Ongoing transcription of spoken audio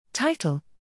Title: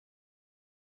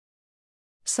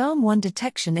 Sarm1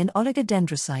 detection in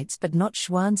oligodendrocytes but not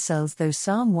Schwann cells. Though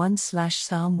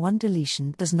Sarm1/Sarm1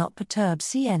 deletion does not perturb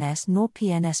CNS nor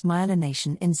PNS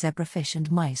myelination in zebrafish and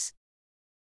mice.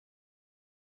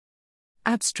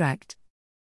 Abstract: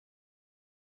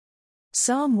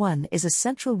 Sarm1 is a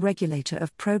central regulator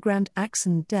of programmed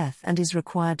axon death and is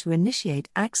required to initiate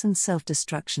axon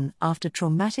self-destruction after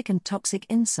traumatic and toxic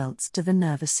insults to the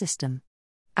nervous system.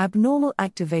 Abnormal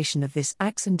activation of this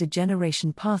axon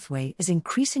degeneration pathway is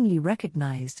increasingly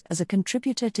recognized as a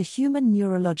contributor to human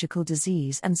neurological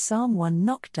disease, and Sarm1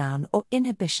 knockdown or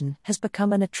inhibition has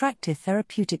become an attractive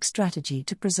therapeutic strategy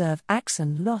to preserve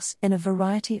axon loss in a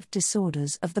variety of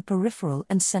disorders of the peripheral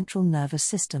and central nervous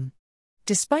system.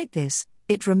 Despite this,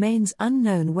 it remains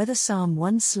unknown whether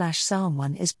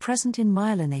Sarm1/Sarm1 is present in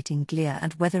myelinating glia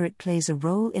and whether it plays a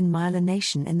role in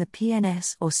myelination in the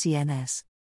PNS or CNS.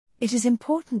 It is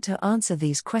important to answer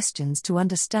these questions to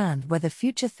understand whether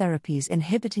future therapies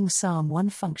inhibiting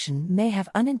Sarm1 function may have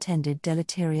unintended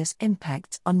deleterious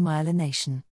impacts on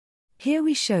myelination. Here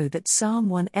we show that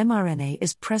Sarm1 mRNA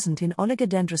is present in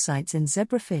oligodendrocytes in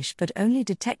zebrafish but only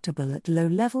detectable at low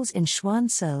levels in Schwann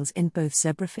cells in both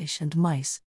zebrafish and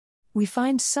mice. We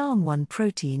find Sarm1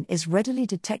 protein is readily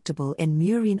detectable in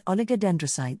murine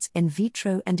oligodendrocytes in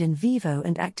vitro and in vivo,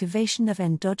 and activation of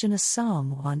endogenous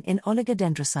Sarm1 in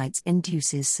oligodendrocytes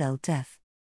induces cell death.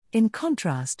 In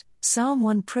contrast,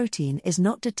 Sarm1 protein is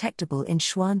not detectable in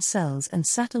Schwann cells and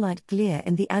satellite glia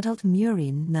in the adult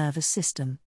murine nervous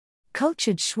system.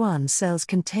 Cultured Schwann cells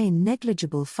contain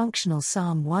negligible functional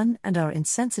Sarm1 and are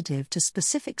insensitive to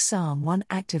specific Sarm1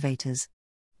 activators.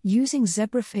 Using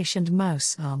zebrafish and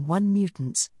mouse Sarm1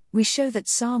 mutants, we show that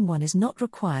Sarm1 is not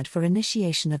required for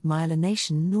initiation of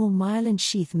myelination nor myelin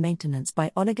sheath maintenance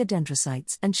by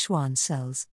oligodendrocytes and Schwann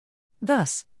cells.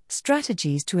 Thus,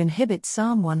 strategies to inhibit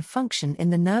Sarm1 function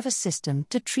in the nervous system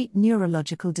to treat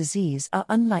neurological disease are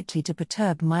unlikely to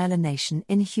perturb myelination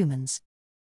in humans.